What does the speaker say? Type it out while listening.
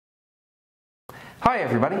Hi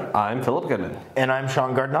everybody, I'm Philip Goodman. And I'm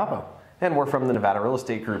Sean Gardnerville. And we're from the Nevada Real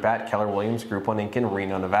Estate Group at Keller Williams Group 1 Inc. in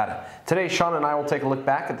Reno, Nevada. Today, Sean and I will take a look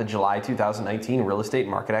back at the July 2019 real estate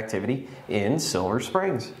market activity in Silver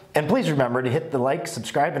Springs. And please remember to hit the like,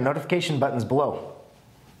 subscribe, and notification buttons below.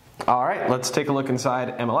 All right, let's take a look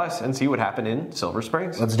inside MLS and see what happened in Silver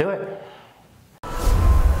Springs. Let's do it.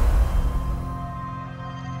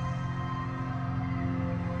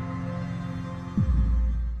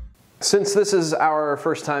 Since this is our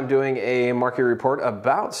first time doing a market report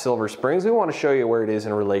about Silver Springs, we want to show you where it is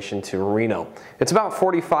in relation to Reno. It's about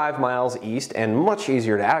 45 miles east and much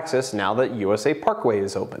easier to access now that USA Parkway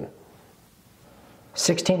is open.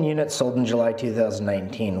 16 units sold in July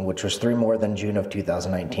 2019, which was 3 more than June of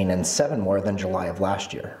 2019 and 7 more than July of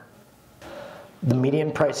last year. The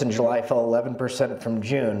median price in July fell 11% from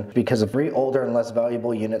June because of 3 older and less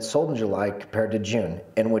valuable units sold in July compared to June,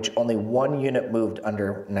 in which only 1 unit moved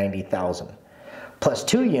under $90,000. Plus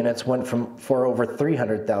 2 units went for over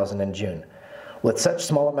 $300,000 in June. With such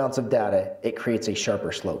small amounts of data, it creates a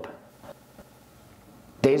sharper slope.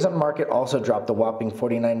 Days on market also dropped a whopping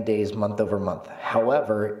 49 days month over month.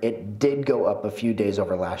 However, it did go up a few days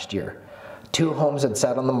over last year. 2 homes had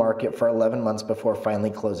sat on the market for 11 months before finally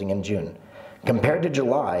closing in June, compared to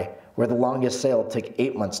July, where the longest sale took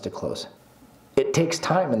 8 months to close. It takes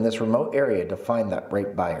time in this remote area to find that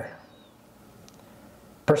right buyer.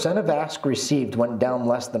 Percent of ask received went down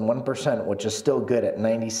less than 1%, which is still good at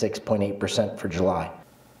 96.8% for July.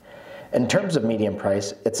 In terms of median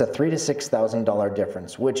price, it's a $3,000 to $6,000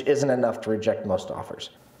 difference, which isn't enough to reject most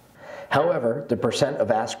offers. However, the percent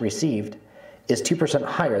of ask received is 2%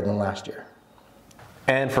 higher than last year.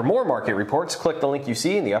 And for more market reports, click the link you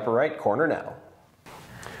see in the upper right corner now.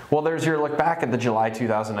 Well, there's your look back at the July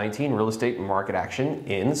 2019 real estate market action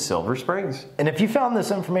in Silver Springs. And if you found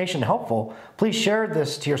this information helpful, please share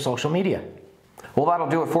this to your social media. Well, that'll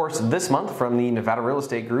do it for us this month from the Nevada Real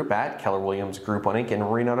Estate Group at Keller Williams Group 1 Inc. in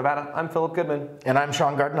Reno, Nevada. I'm Philip Goodman. And I'm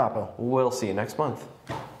Sean Gardnerville. We'll see you next month.